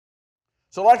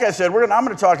So like I said, I'm going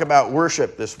to talk about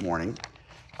worship this morning.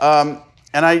 And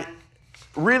I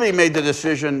really made the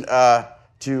decision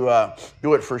to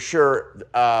do it for sure.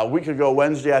 A week ago,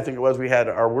 Wednesday, I think it was, we had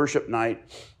our worship night.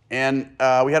 And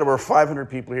we had over 500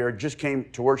 people here. Just came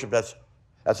to worship.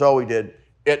 That's all we did.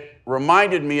 It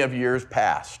reminded me of years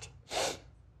past.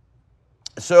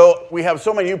 So we have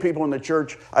so many new people in the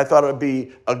church, I thought it would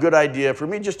be a good idea for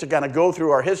me just to kind of go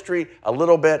through our history a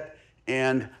little bit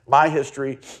and my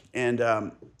history. And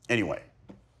anyway,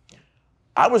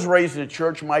 I was raised in a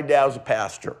church. My dad was a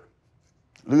pastor,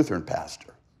 Lutheran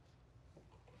pastor.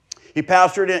 He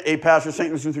pastored St.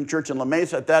 Louis Lutheran Church in La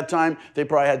Mesa. At that time, they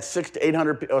probably had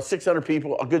 600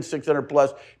 people, a good 600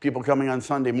 plus people coming on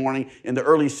Sunday morning. In the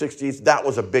early 60s, that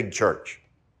was a big church.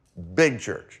 Big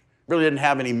church. Really didn't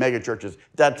have any mega churches.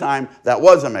 At that time, that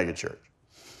was a mega church.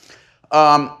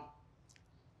 And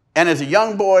as a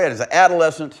young boy and as an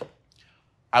adolescent,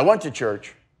 I went to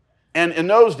church. And in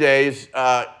those days,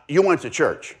 you went to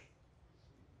church.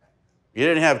 You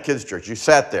didn't have kids' church. You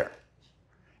sat there.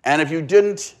 And if you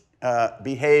didn't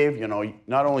behave,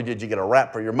 not only did you get a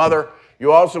rap for your mother,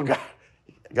 you also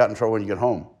got in trouble when you get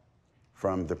home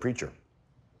from the preacher.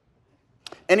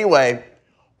 Anyway,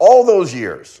 all those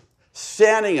years,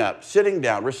 standing up, sitting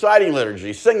down, reciting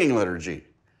liturgy, singing liturgy,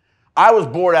 I was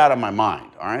bored out of my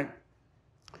mind, all right?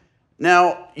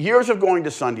 Now, years of going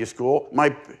to Sunday school,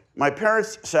 my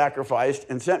parents sacrificed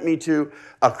and sent me to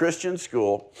a Christian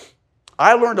school.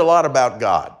 I learned a lot about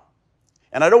God.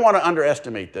 And I don't want to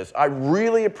underestimate this. I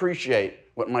really appreciate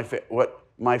what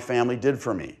my family did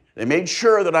for me. They made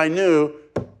sure that I knew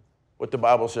what the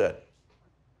Bible said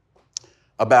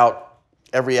about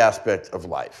every aspect of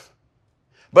life.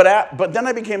 But then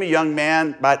I became a young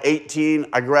man, about 18.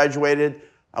 I graduated.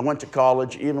 I went to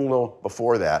college, even a little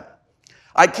before that.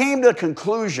 I came to the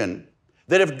conclusion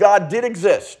that if God did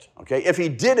exist, okay, if he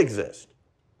did exist,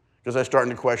 because I was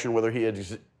starting to question whether he had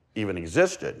even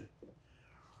existed,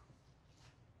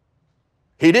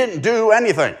 he didn't do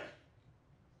anything.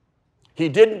 He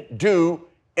didn't do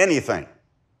anything.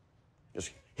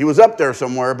 He was up there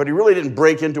somewhere, but he really didn't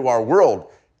break into our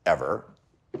world ever.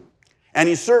 And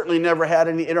he certainly never had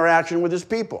any interaction with his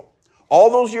people. All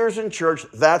those years in church,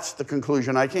 that's the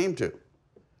conclusion I came to.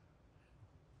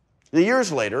 The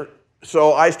years later,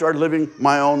 so I started living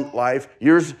my own life.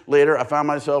 Years later, I found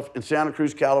myself in Santa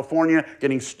Cruz, California,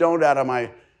 getting stoned out of my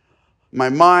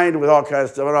mind with all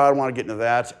kinds of stuff. I don't want to get into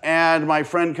that. And my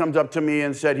friend comes up to me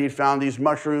and said he'd found these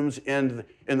mushrooms in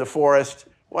the forest.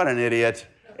 What an idiot.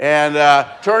 And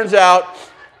turns out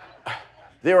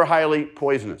they were highly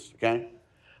poisonous, okay?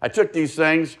 I took these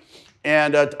things,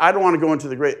 and I don't want to go into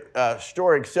the great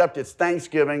story, except it's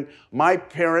Thanksgiving. My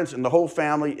parents and the whole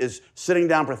family is sitting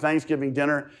down for Thanksgiving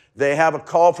dinner. They have a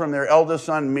call from their eldest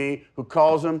son, me, who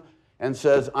calls them and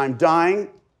says, "I'm dying.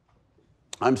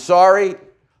 I'm sorry.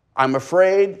 I'm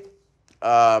afraid.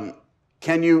 Can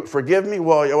you forgive me?"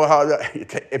 Well,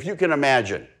 if you can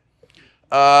imagine,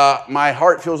 my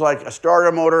heart feels like a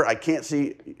starter motor. I can't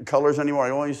see colors anymore. I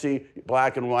only see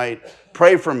black and white.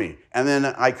 Pray for me. And then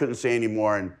I couldn't say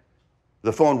anymore, and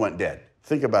the phone went dead.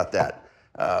 Think about that.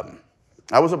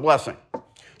 That was a blessing.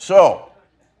 So,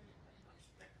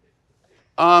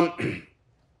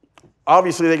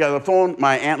 obviously, they got on the phone.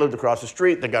 My aunt lived across the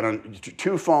street. They got on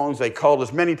 2 phones. They called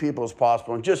as many people as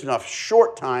possible. In just enough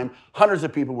short time, hundreds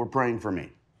of people were praying for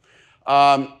me.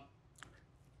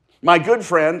 My good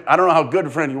friend, I don't know how good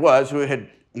a friend he was, who had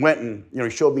went and he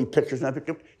showed me pictures.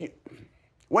 And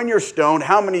when you're stoned,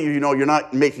 how many of you know you're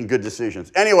not making good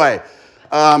decisions? Anyway,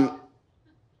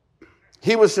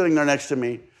 he was sitting there next to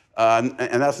me, and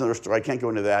that's another story. I can't go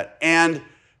into that. And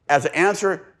as an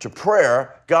answer to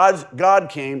prayer, God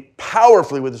came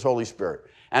powerfully with his Holy Spirit.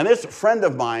 And this friend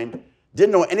of mine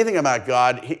didn't know anything about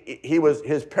God.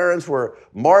 His parents were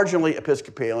marginally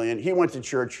Episcopalian. He went to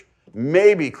church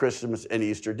maybe Christmas and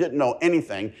Easter, didn't know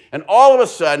anything. And all of a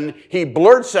sudden, he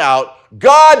blurts out,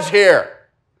 "God's here."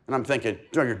 And I'm thinking,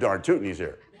 "Darn your darn tootin', he's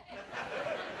here."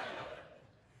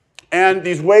 And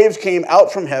these waves came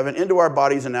out from heaven into our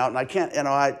bodies and out. And I can't,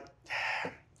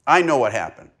 I know what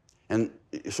happened. And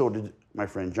so did my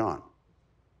friend John.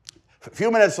 A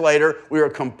few minutes later, we were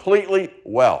completely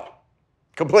well.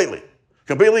 Completely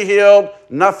healed,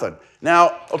 nothing.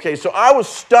 Now, okay, so I was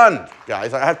stunned,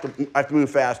 guys. I have to move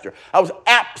faster. I was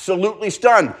absolutely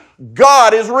stunned.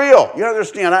 God is real. You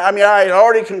understand? I had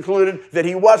already concluded that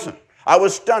he wasn't. I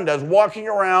was stunned. I was walking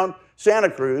around Santa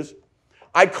Cruz.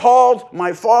 I called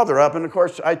my father up, and of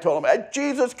course, I told him,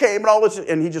 Jesus came and all this,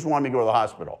 and he just wanted me to go to the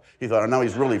hospital. He thought, "Oh, now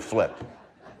he's really flipped."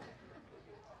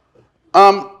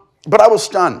 But I was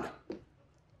stunned.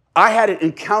 I had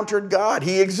encountered God.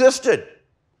 He existed.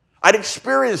 I'd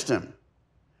experienced him.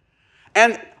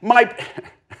 And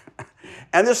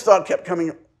and this thought kept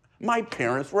coming, my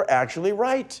parents were actually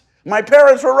right. My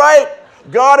parents were right.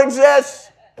 God exists.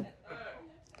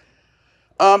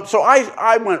 So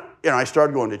I went, I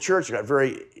started going to church. I got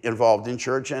very involved in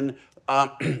church. And a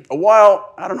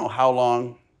while, I don't know how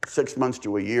long, 6 months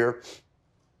to a year,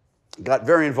 got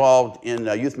very involved in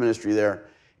youth ministry there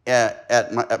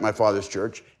at my father's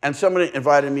church. And somebody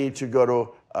invited me to go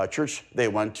to a church they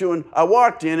went to. And I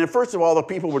walked in, and first of all, the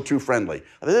people were too friendly.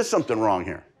 I thought, there's something wrong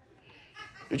here.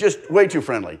 They're just way too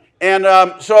friendly. And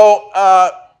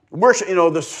worship,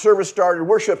 the service started,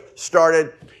 worship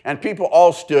started, and people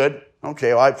all stood.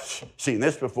 Okay, well, I've seen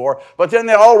this before. But then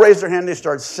they all raised their hand and they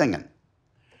started singing.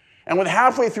 And when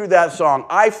halfway through that song,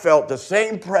 I felt the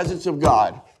same presence of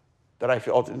God that I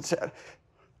felt and said,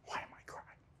 why am I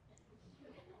crying?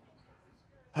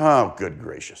 Oh, good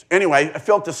gracious. Anyway, I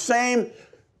felt the same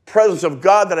presence of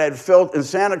God that I had felt in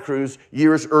Santa Cruz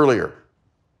years earlier.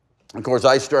 Of course,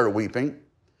 I started weeping.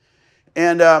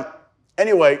 And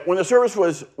anyway, when the service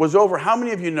was over, how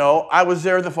many of you know I was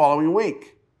there the following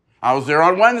week? I was there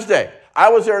on Wednesday.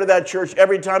 I was there to that church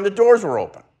every time the doors were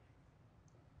open.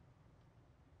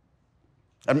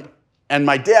 And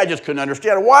my dad just couldn't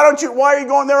understand. Why are you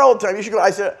going there all the time? You should go.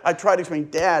 I tried to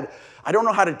explain, Dad, I don't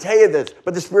know how to tell you this,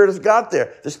 but the Spirit of God's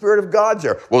there. The Spirit of God's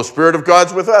there. Well, the Spirit of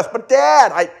God's with us. But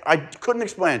Dad, I couldn't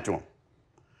explain it to him.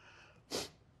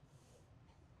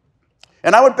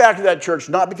 And I went back to that church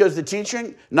not because of the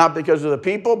teaching, not because of the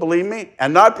people, believe me,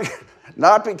 and not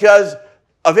because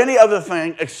of any other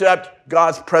thing except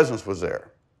God's presence was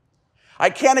there.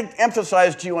 I can't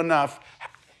emphasize to you enough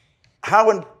how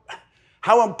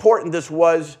important this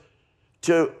was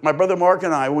to my brother Mark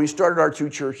and I when we started our two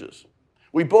churches.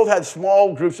 We both had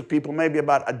small groups of people, maybe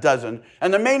about a dozen,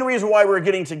 and the main reason why we were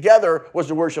getting together was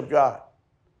to worship God.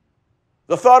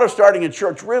 The thought of starting a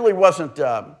church really wasn't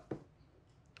the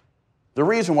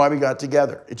reason why we got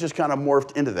together. It just kind of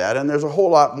morphed into that, and there's a whole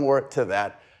lot more to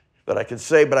that I could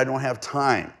say, but I don't have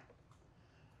time.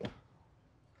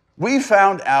 We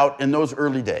found out in those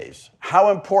early days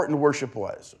how important worship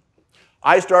was.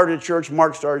 I started a church,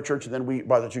 Mark started a church, and then we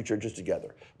brought the two churches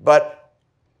together. But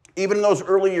even in those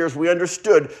early years, we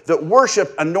understood that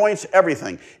worship anoints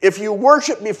everything. If you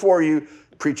worship before you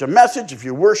preach a message, if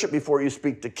you worship before you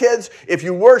speak to kids, if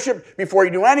you worship before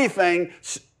you do anything,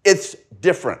 it's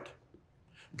different.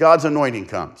 God's anointing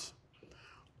comes.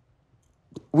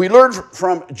 We learned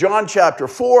from John chapter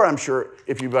 4, I'm sure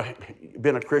if you've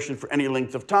been a Christian for any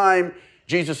length of time,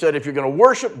 Jesus said if you're going to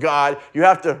worship God, you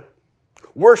have to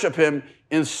worship him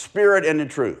in spirit and in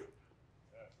truth.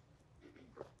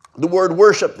 The word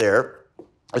worship there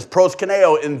is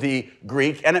proskuneo in the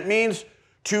Greek, and it means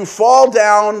to fall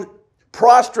down,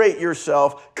 prostrate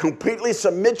yourself, completely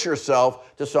submit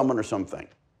yourself to someone or something.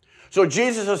 So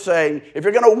Jesus is saying, if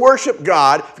you're going to worship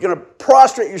God, if you're going to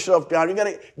prostrate yourself down, you're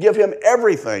going to give him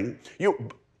everything,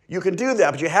 you can do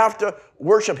that, but you have to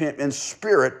worship him in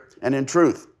spirit and in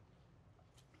truth.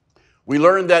 We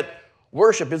learned that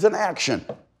worship is an action.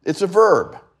 It's a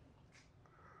verb.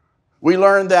 We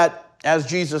learned that, as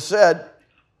Jesus said,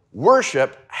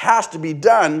 worship has to be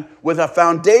done with a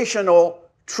foundational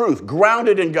truth,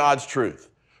 grounded in God's truth,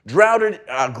 grounded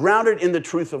in the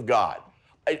truth of God.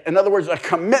 In other words, a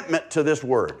commitment to this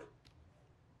word.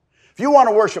 If you want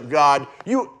to worship God,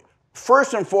 you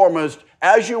first and foremost,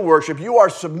 as you worship, you are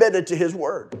submitted to his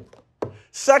word.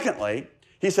 Secondly,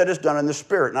 he said it's done in the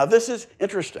spirit. Now, this is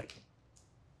interesting.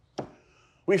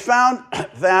 We found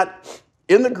that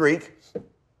in the Greek,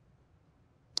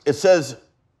 it says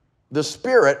the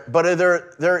spirit, but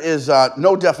there is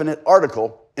no definite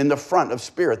article in the front of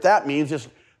spirit. That means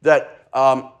that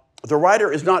the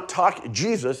writer is not talking,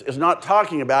 Jesus is not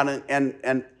talking about it,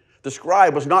 and the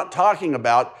scribe was not talking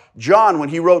about, John, when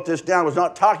he wrote this down, was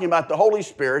not talking about the Holy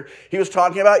Spirit. He was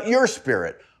talking about your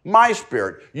spirit, my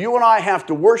spirit. You and I have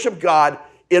to worship God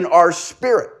in our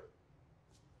spirit.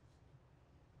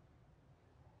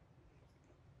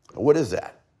 What is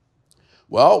that?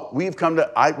 Well, we came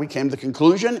to the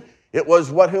conclusion it was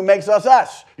who makes us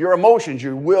us. Your emotions,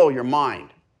 your will, your mind.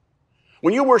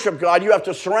 When you worship God, you have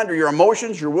to surrender your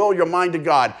emotions, your will, your mind to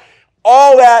God.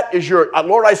 All that is your,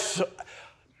 Lord,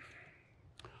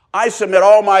 I submit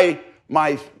all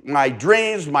my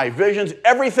dreams, my visions,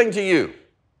 everything to you.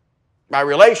 My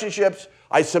relationships,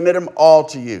 I submit them all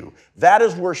to you. That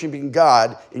is worshiping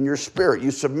God in your spirit. You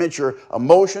submit your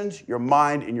emotions, your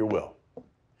mind, and your will.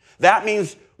 That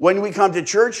means when we come to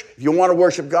church, if you want to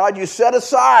worship God, you set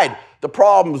aside the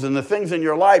problems and the things in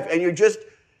your life, and you just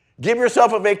give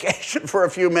yourself a vacation for a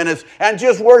few minutes and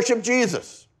just worship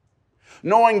Jesus,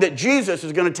 knowing that Jesus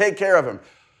is going to take care of him.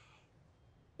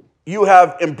 you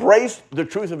have embraced the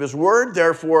truth of his word.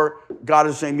 Therefore, God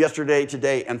is the same yesterday,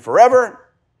 today, and forever.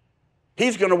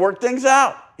 He's going to work things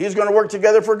out. He's going to work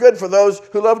together for good for those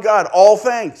who love God, all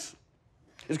things.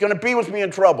 He's going to be with me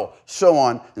in trouble, so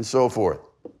on and so forth.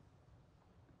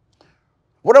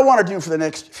 What I want to do for the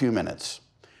next few minutes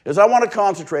is I want to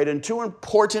concentrate on two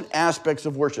important aspects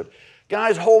of worship.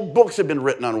 Guys, whole books have been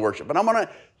written on worship, and I'm going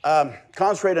to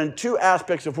concentrate on two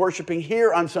aspects of worshiping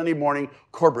here on Sunday morning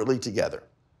corporately together.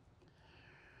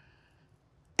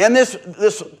 And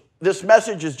this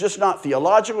message is just not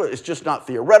theological, it's just not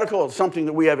theoretical, it's something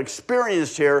that we have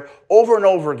experienced here over and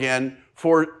over again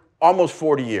for almost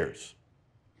 40 years.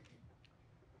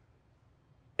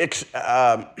 There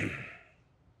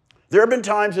have been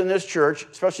times in this church,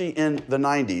 especially in the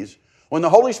 90s, when the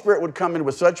Holy Spirit would come in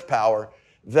with such power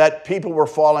that people were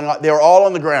falling out. They were all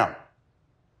on the ground.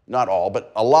 Not all,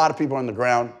 but a lot of people on the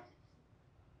ground.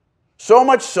 So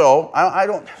much so, I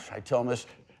tell them this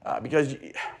because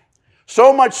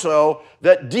so much so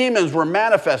that demons were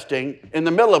manifesting in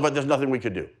the middle of it. There's nothing we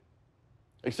could do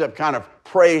except kind of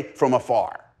pray from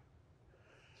afar.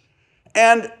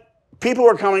 And people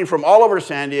were coming from all over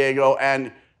San Diego,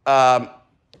 and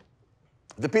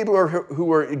the people who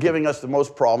were giving us the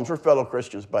most problems were fellow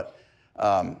Christians, but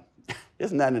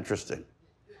isn't that interesting?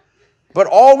 But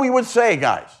all we would say,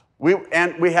 guys,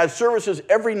 we had services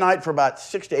every night for about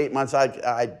 6 to 8 months.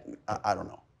 I don't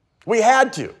know. We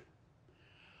had to.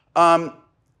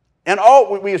 And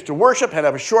we used to worship and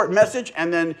have a short message,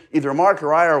 and then either Mark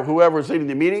or I or whoever was leading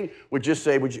the meeting would just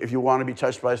say, if you want to be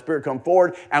touched by the Spirit, come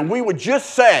forward. And we would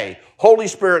just say, Holy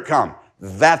Spirit, come.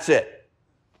 That's it.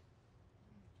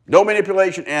 No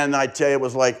manipulation, and I tell you, it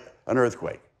was like an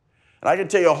earthquake. And I can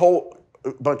tell you a whole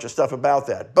bunch of stuff about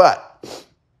that. But,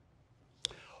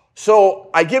 so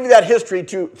I give you that history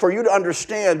for you to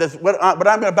understand that what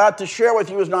I'm about to share with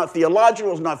you is not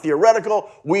theological, it's not theoretical.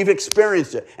 We've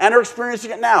experienced it, and are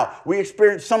experiencing it now. We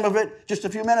experienced some of it just a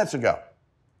few minutes ago.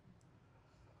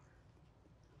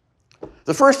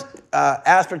 The first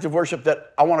aspect of worship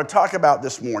that I want to talk about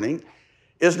this morning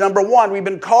is number one, we've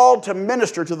been called to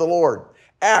minister to the Lord.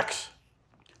 Acts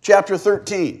chapter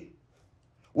 13,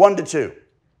 1 to 2.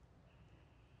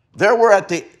 There were at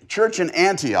the church in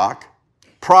Antioch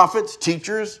prophets,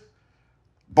 teachers,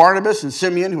 Barnabas and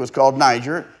Simeon, who was called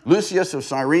Niger, Lucius of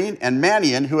Cyrene, and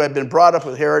Manaen, who had been brought up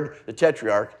with Herod the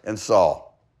Tetrarch, and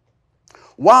Saul.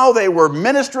 While they were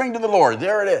ministering to the Lord,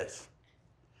 there it is,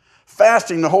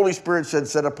 fasting, the Holy Spirit said,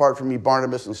 set apart for me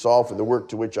Barnabas and Saul for the work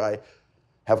to which I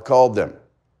have called them.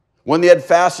 When they had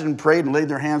fasted and prayed and laid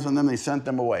their hands on them, they sent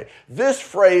them away. This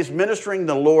phrase, ministering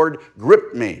the Lord,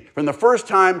 gripped me. From the first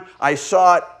time I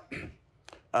saw it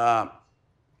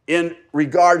in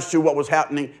regards to what was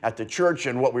happening at the church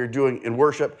and what we were doing in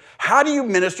worship. How do you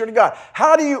minister to God?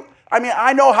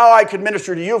 I know how I could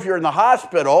minister to you if you're in the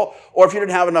hospital or if you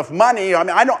didn't have enough money.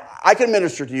 I can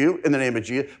minister to you in the name of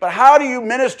Jesus. But how do you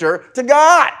minister to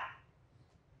God?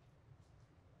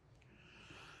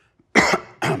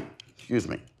 Excuse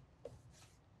me.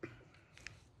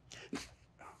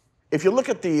 If you look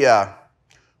at the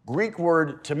Greek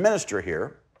word to minister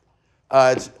here,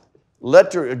 it's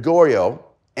letergorio,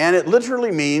 and it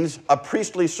literally means a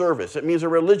priestly service. It means a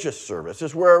religious service.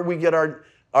 It's where we get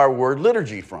our word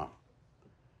liturgy from.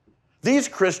 These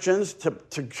Christians, to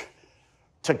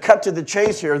cut to the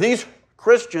chase here, these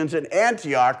Christians in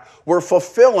Antioch were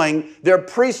fulfilling their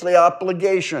priestly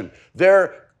obligation,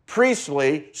 their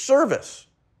priestly service.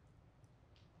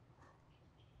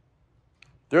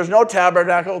 There's no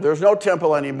tabernacle. There's no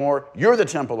temple anymore. You're the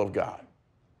temple of God.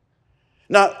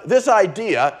 Now, this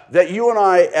idea that you and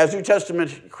I, as New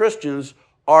Testament Christians,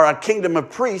 are a kingdom of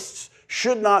priests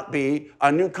should not be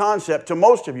a new concept to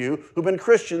most of you who've been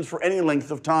Christians for any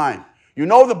length of time. You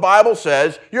know the Bible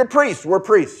says you're priests. We're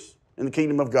priests in the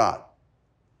kingdom of God.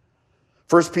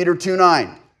 1 Peter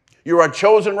 2:9. You are a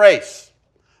chosen race,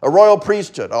 a royal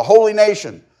priesthood, a holy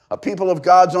nation, a people of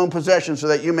God's own possession, so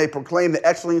that you may proclaim the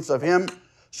excellencies of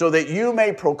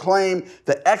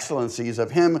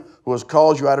Him who has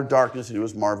called you out of darkness into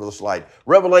His marvelous light.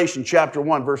 Revelation chapter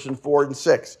 1, verses 4 and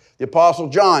 6. The Apostle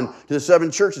John to the 7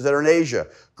 churches that are in Asia.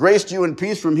 Grace to you and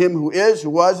peace from Him who is, who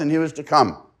was, and who is to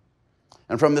come.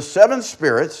 And from the 7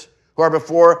 spirits who are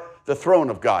before the throne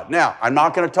of God. Now, I'm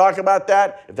not going to talk about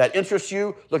that. If that interests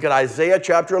you, look at Isaiah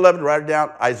chapter 11. Write it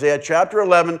down. Isaiah chapter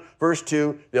 11, verse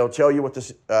 2. They'll tell you what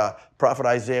the prophet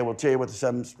Isaiah will tell you what the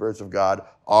 7 spirits of God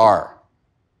are.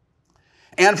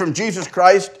 And from Jesus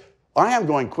Christ, I am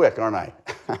going quick, aren't I?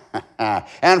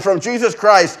 And from Jesus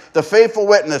Christ, the faithful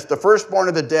witness, the firstborn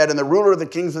of the dead, and the ruler of the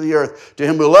kings of the earth, to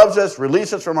Him who loves us,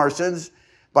 release us from our sins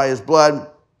by His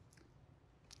blood.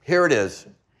 Here it is.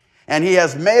 And he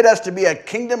has made us to be a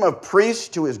kingdom of priests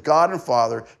to his God and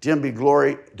Father. To him be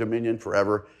glory, dominion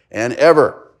forever and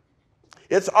ever.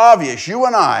 It's obvious you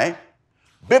and I,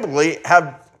 biblically,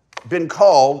 have been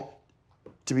called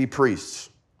to be priests.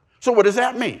 So what does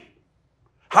that mean?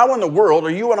 How in the world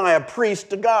are you and I a priest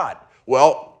to God?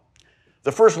 Well,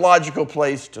 the first logical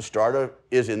place to start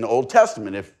is in the Old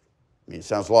Testament. It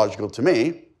sounds logical to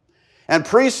me. And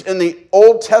priests in the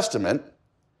Old Testament,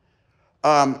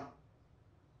 well,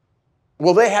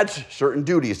 they had certain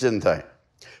duties, didn't they?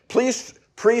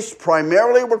 Priests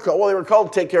primarily were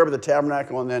called to take care of the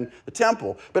tabernacle and then the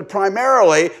temple. But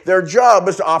primarily, their job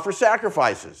was to offer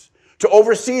sacrifices, to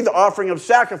oversee the offering of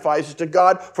sacrifices to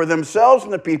God for themselves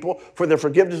and the people, for the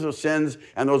forgiveness of sins,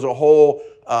 and there was a whole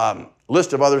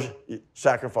list of other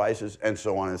sacrifices and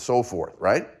so on and so forth,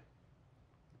 right?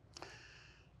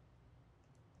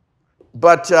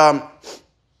 But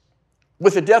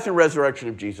with the death and resurrection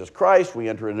of Jesus Christ, we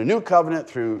enter in a new covenant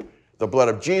through the blood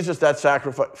of Jesus. That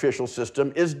sacrificial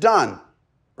system is done,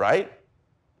 right?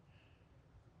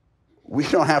 We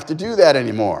don't have to do that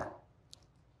anymore.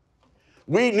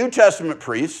 We New Testament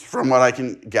priests, from what I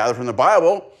can gather from the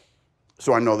Bible,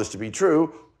 so I know this to be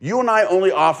true, you and I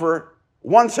only offer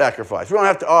one sacrifice. We don't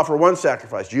have to offer one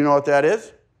sacrifice. Do you know what that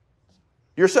is?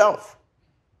 Yourself.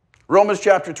 Romans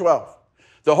chapter 12.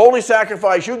 The holy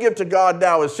sacrifice you give to God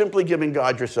now is simply giving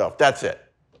God yourself. That's it.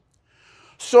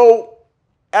 So,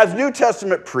 as New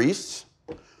Testament priests,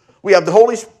 we have the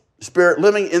Holy Spirit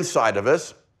living inside of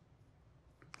us.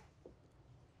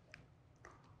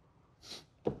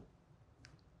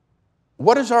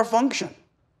 What is our function?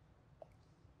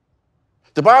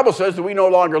 The Bible says that we no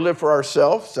longer live for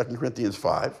ourselves, 2 Corinthians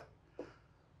 5.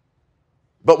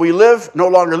 But we no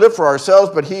longer live for ourselves,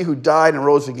 but he who died and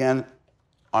rose again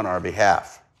on our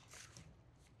behalf.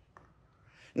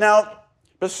 Now,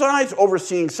 besides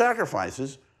overseeing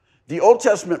sacrifices, the Old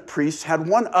Testament priests had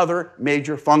one other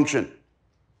major function.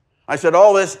 I said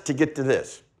all this to get to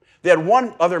this. They had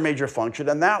one other major function,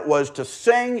 and that was to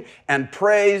sing and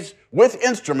praise with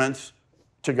instruments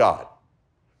to God.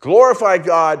 Glorify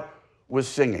God with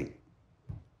singing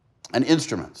and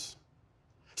instruments.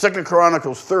 2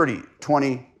 Chronicles 30,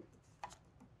 20,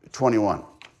 21.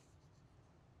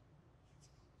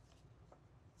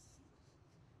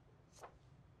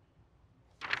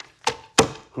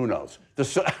 Who knows?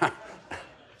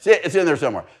 It's in there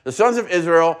somewhere. The sons of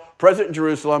Israel, present in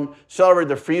Jerusalem, celebrated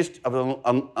the feast of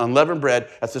unleavened bread.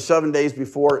 That's the 7 days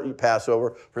before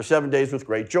Passover, for 7 days with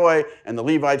great joy. And the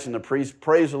Levites and the priests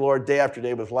praised the Lord day after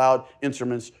day with loud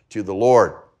instruments to the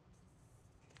Lord.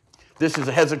 This is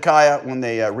Hezekiah when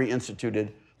they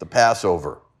reinstituted the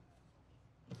Passover.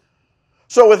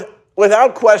 So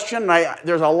without question,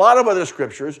 there's a lot of other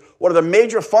scriptures. One of the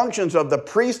major functions of the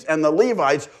priests and the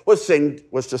Levites was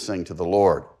to sing to the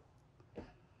Lord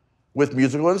with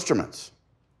musical instruments.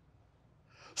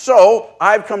 So we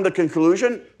have come to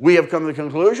the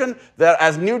conclusion that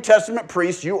as New Testament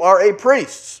priests, you are a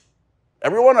priest.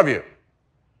 Every one of you.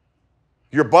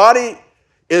 Your body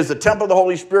is the temple of the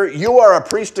Holy Spirit. You are a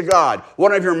priest to God.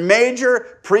 One of your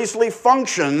major priestly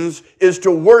functions is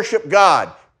to worship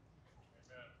God.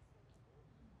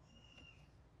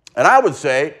 And I would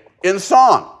say in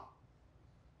song.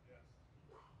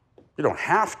 You don't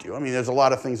have to. I mean, there's a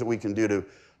lot of things that we can do to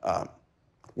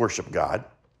worship God.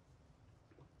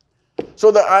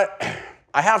 So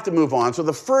I have to move on. So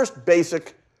the first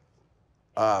basic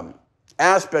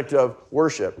aspect of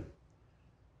worship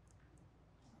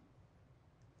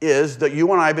is that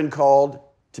you and I have been called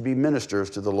to be ministers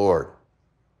to the Lord.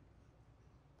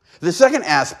 The second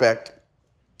aspect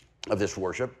of this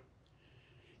worship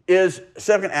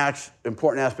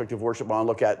important aspect of worship I want to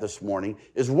look at this morning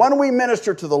is when we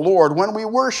minister to the Lord, when we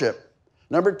worship,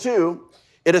 number two,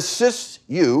 it assists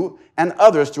you and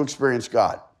others to experience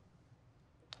God.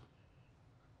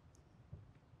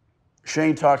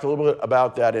 Shane talked a little bit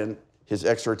about that in his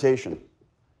exhortation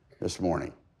this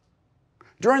morning.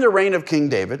 During the reign of King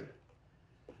David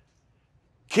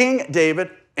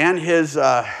and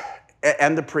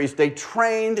and the priests, they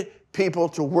trained people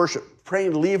to worship,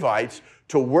 trained Levites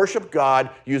to worship God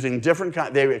using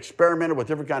they experimented with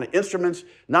different kind of instruments.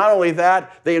 Not only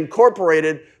that, they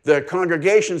incorporated the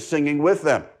congregation singing with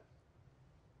them.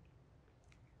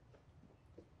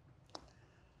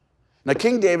 Now,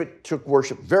 King David took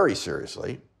worship very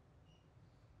seriously.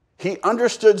 He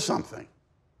understood something.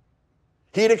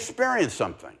 He had experienced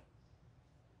something.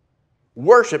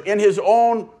 Worship in his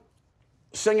own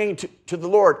singing to the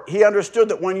Lord. He understood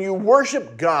that when you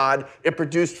worship God, it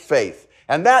produced faith.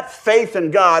 And that faith in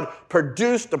God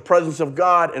produced the presence of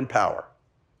God and power.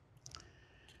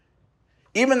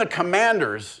 Even the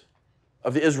commanders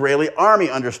of the Israeli army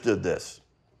understood this.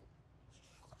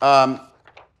 What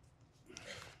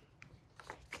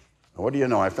do you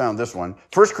know? I found this one.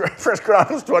 First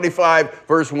Chronicles 25,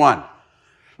 verse 1.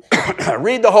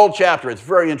 Read the whole chapter. It's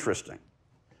very interesting.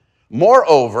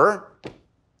 Moreover,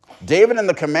 David and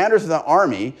the commanders of the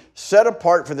army set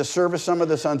apart for the service some of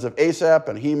the sons of Asaph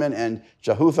and Heman and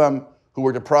Jehutham, who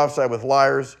were to prophesy with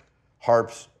lyres,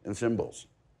 harps, and cymbals.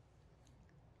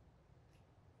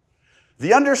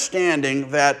 The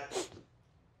understanding that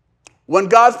when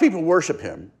God's people worship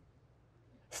him,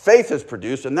 faith is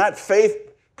produced, and that faith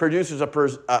produces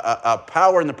a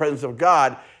power in the presence of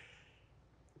God.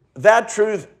 That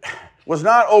truth was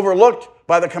not overlooked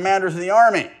by the commanders of the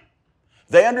army.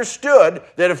 They understood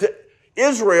that if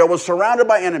Israel was surrounded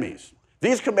by enemies,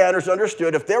 these commanders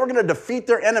understood if they were going to defeat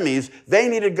their enemies, they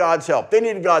needed God's help. They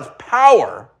needed God's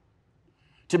power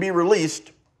to be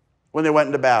released when they went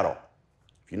into battle.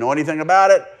 If you know anything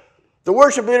about it, the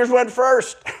worship leaders went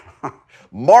first,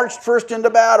 marched first into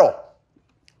battle.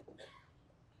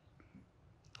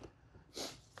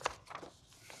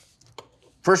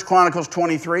 First Chronicles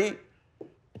 23,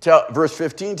 verse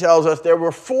 15 tells us there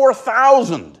were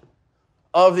 4,000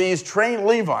 of these trained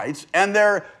Levites, and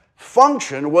their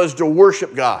function was to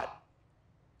worship God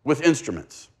with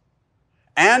instruments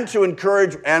and to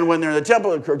encourage, and when they're in the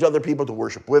temple, encourage other people to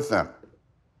worship with them.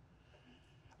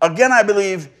 Again, I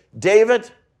believe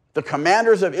David, the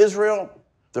commanders of Israel,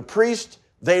 the priests,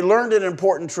 they learned an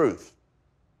important truth.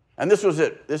 And this was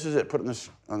it. This is it. Put this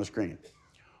on the screen.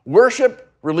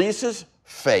 Worship releases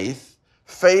faith.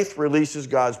 Faith releases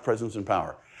God's presence and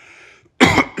power.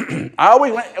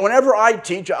 Whenever I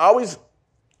teach, I always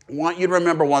want you to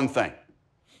remember one thing.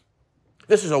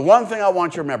 This is the one thing I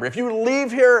want you to remember. If you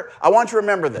leave here, I want you to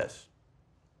remember this.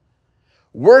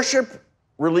 Worship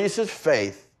releases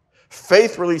faith.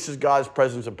 Faith releases God's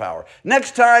presence and power.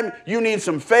 Next time you need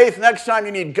some faith, next time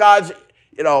you need God's,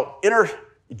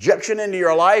 interjection into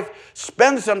your life,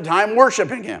 spend some time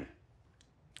worshiping him.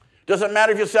 Doesn't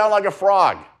matter if you sound like a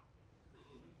frog.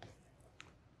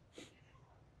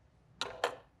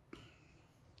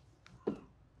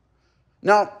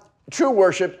 Now, true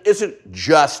worship isn't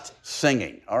just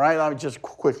singing, all right? Let me just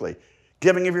quickly.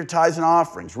 Giving of your tithes and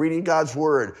offerings, reading God's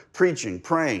word, preaching,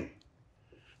 praying.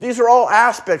 These are all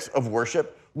aspects of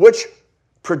worship which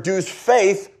produce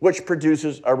faith, which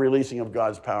produces a releasing of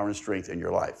God's power and strength in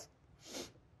your life.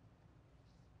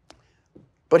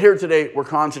 But here today, we're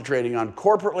concentrating on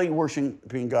corporately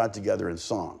worshiping God together in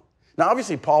song. Now,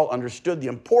 obviously, Paul understood the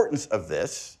importance of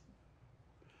this.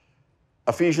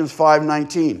 Ephesians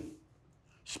 5:19,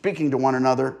 speaking to one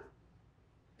another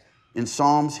in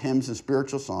psalms, hymns, and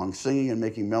spiritual songs, singing and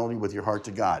making melody with your heart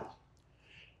to God.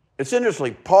 It's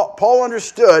interesting. Paul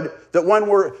understood that when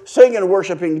we're singing and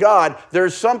worshiping God,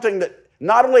 there's something that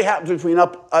not only happens between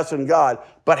us and God,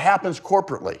 but happens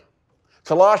corporately.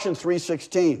 Colossians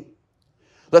 3:16.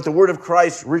 Let the word of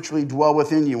Christ richly dwell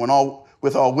within you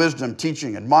with all wisdom,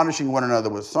 teaching, admonishing one another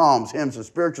with psalms, hymns, and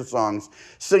spiritual songs,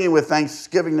 singing with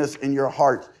thanksgivingness in your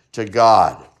heart to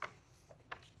God.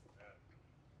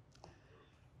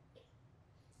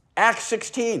 Acts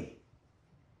 16.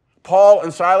 Paul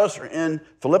and Silas are in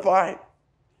Philippi,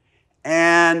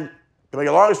 and to make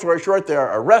a long story short,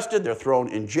 they're arrested, they're thrown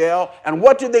in jail. And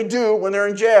what did they do when they're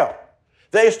in jail?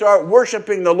 They start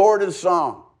worshiping the Lord in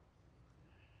song.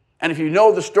 And if you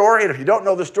know the story, and if you don't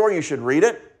know the story, you should read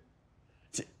it.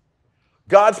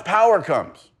 God's power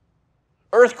comes.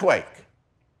 Earthquake.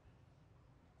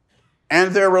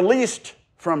 And they're released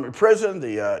from prison,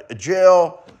 the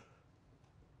jail.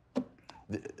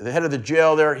 The head of the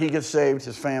jail there, he gets saved,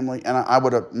 his family, and I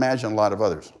would imagine a lot of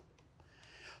others.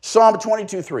 Psalm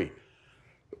 22:3.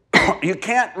 You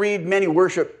can't read many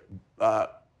worship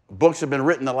books that have been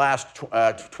written the last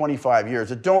 25 years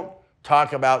that don't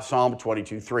talk about Psalm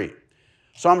 22:3.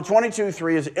 Psalm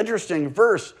 22:3 is an interesting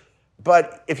verse,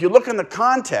 but if you look in the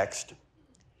context,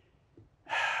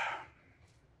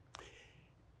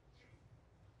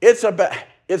 it's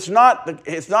not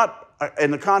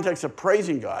in the context of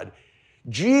praising God.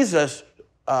 Jesus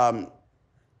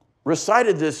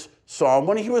recited this psalm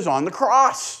when he was on the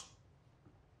cross.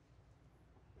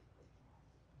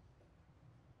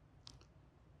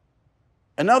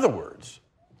 In other words,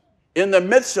 in the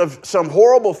midst of some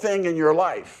horrible thing in your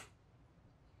life,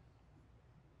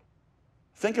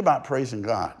 think about praising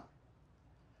God.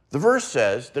 The verse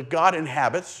says that God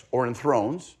inhabits or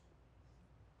enthrones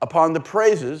upon the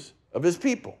praises of his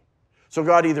people. So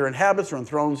God either inhabits or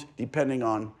enthrones depending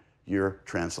on your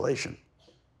translation.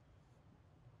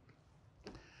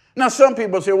 Now, some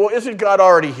people say, well, isn't God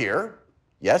already here?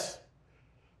 Yes.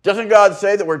 Doesn't God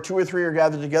say that where two or three are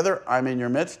gathered together, I'm in your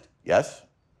midst? Yes.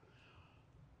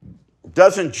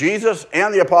 Doesn't Jesus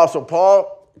and the Apostle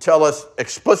Paul tell us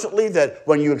explicitly that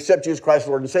when you accept Jesus Christ,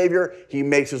 Lord and Savior, he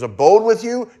makes his abode with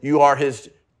you? You are his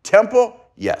temple?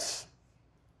 Yes.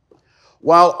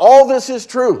 While all this is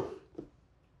true,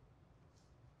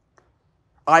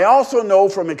 I also know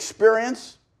from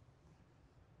experience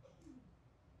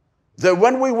that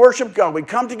when we worship God, we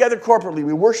come together corporately,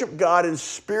 we worship God in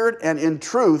spirit and in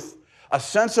truth, a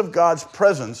sense of God's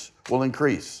presence will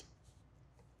increase.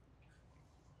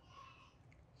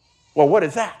 Well, what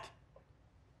is that?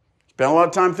 Spent a lot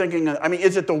of time thinking,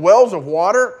 is it the wells of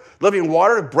water, living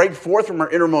water, that break forth from our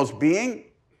innermost being?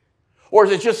 Or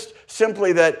is it just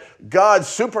simply that God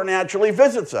supernaturally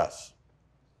visits us?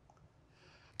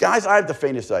 Guys, I have the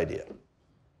faintest idea.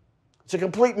 It's a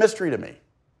complete mystery to me.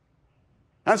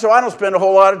 And so I don't spend a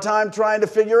whole lot of time trying to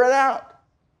figure it out.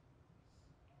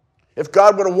 If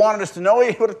God would have wanted us to know,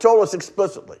 he would have told us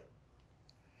explicitly.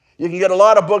 You can get a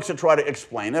lot of books that try to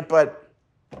explain it, but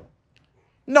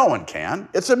no one can.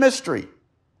 It's a mystery.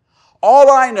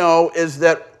 All I know is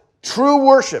that true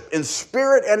worship in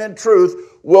spirit and in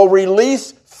truth will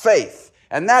release faith.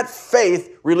 And that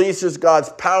faith releases God's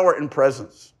power and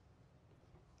presence.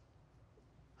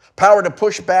 Power to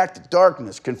push back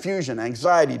darkness, confusion,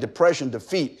 anxiety, depression,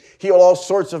 defeat, heal all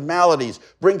sorts of maladies,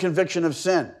 bring conviction of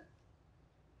sin.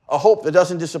 A hope that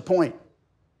doesn't disappoint.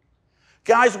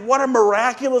 Guys, what a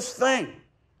miraculous thing.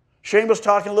 Shane was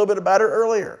talking a little bit about it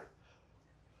earlier.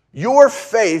 Your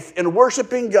faith in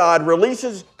worshiping God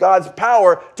releases God's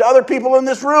power to other people in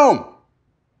this room.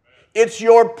 It's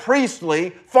your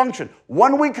priestly function.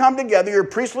 When we come together, your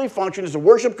priestly function is to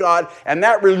worship God, and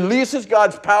that releases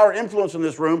God's power and influence in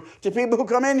this room to people who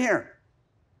come in here.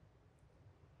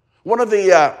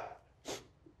 There's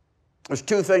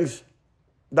two things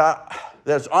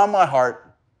that's on my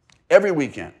heart every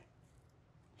weekend.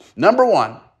 Number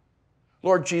one,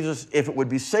 Lord Jesus, if it would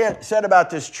be said about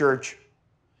this church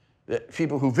that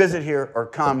people who visit here or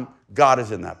come, God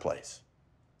is in that place.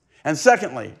 And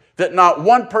secondly, that not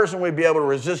one person would be able to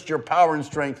resist your power and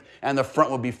strength, and the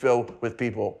front would be filled with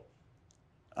people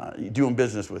doing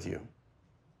business with you.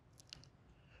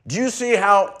 Do you see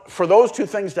how, for those two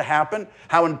things to happen,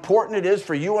 how important it is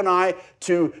for you and I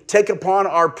to take upon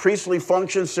our priestly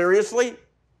function seriously?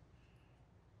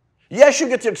 Yes, you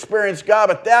get to experience God,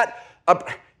 but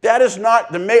that is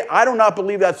not I do not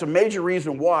believe that's a major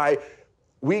reason why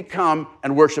we come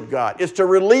and worship God. It's to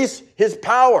release his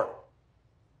power.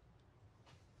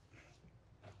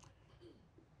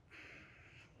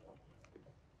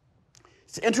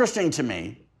 It's interesting to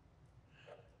me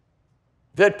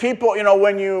that people,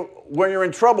 when you're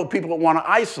in trouble, people want to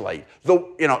isolate,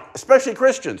 especially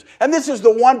Christians. And this is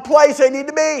the one place they need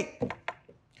to be.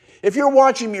 If you're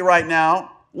watching me right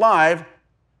now, live,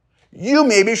 you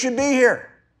maybe should be here.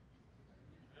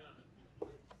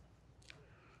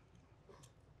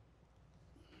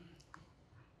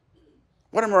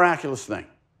 What a miraculous thing.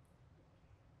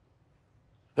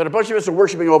 That a bunch of us are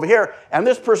worshiping over here, and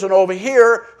this person over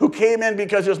here who came in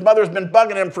because his mother's been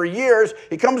bugging him for years,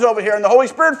 he comes over here and the Holy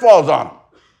Spirit falls on him.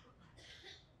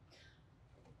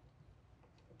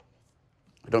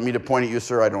 I don't mean to point at you,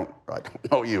 sir. I don't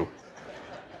know you.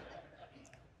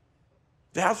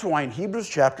 That's why in Hebrews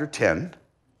chapter 10,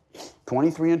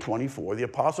 23 and 24, the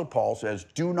Apostle Paul says,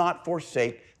 do not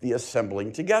forsake the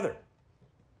assembling together.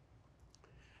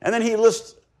 And then he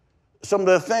lists some of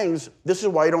the things. This is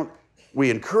why we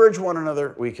encourage one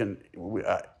another.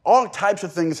 All types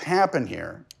of things happen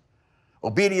here.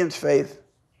 Obedience, faith,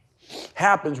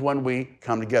 happens when we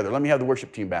come together. Let me have the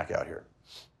worship team back out here.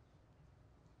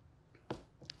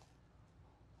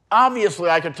 Obviously,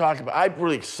 I'm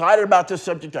really excited about this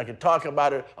subject. I could talk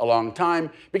about it a long time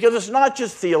because it's not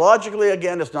just theologically,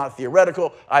 again, it's not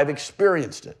theoretical. I've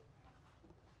experienced it.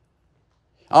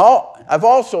 I've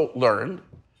also learned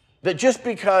that just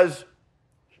because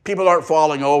people aren't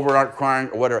falling over, aren't crying,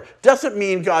 or whatever, doesn't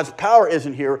mean God's power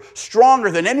isn't here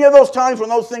stronger than any of those times when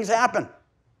those things happen.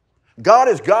 God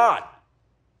is God.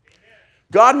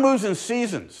 God moves in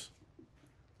seasons.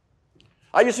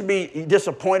 I used to be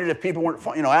disappointed if people weren't,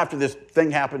 after this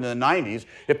thing happened in the 90s,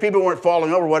 if people weren't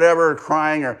falling over, whatever,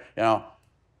 crying, or, I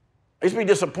used to be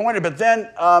disappointed, but then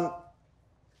I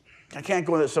can't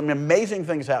go into some amazing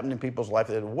things happened in people's life.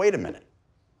 They said, wait a minute.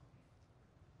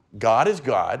 God is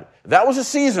God. That was a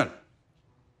season.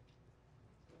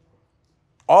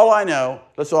 All I know,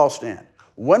 let's all stand.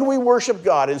 When we worship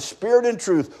God in spirit and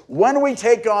truth, when we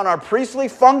take on our priestly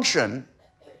function,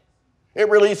 it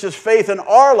releases faith in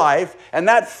our life, and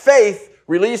that faith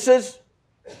releases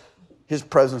his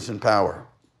presence and power.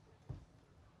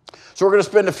 So we're going to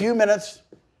spend a few minutes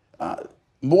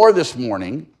more this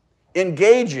morning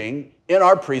engaging in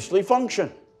our priestly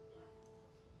function.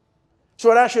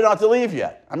 So I'd ask you not to leave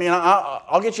yet. I mean,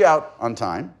 I'll get you out on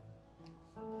time.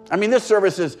 I mean, this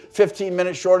service is 15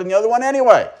 minutes shorter than the other one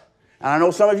anyway. And I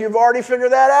know some of you have already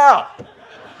figured that out.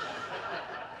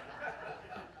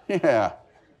 Yeah.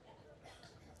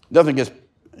 Nothing gets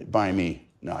by me.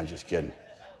 No, I'm just kidding.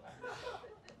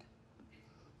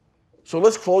 So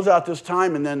let's close out this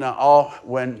time, and then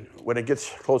when it gets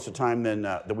close to time then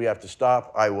that we have to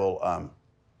stop, I will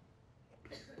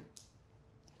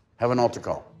have an altar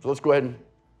call. So let's go ahead and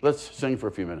let's sing for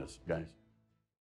a few minutes, guys.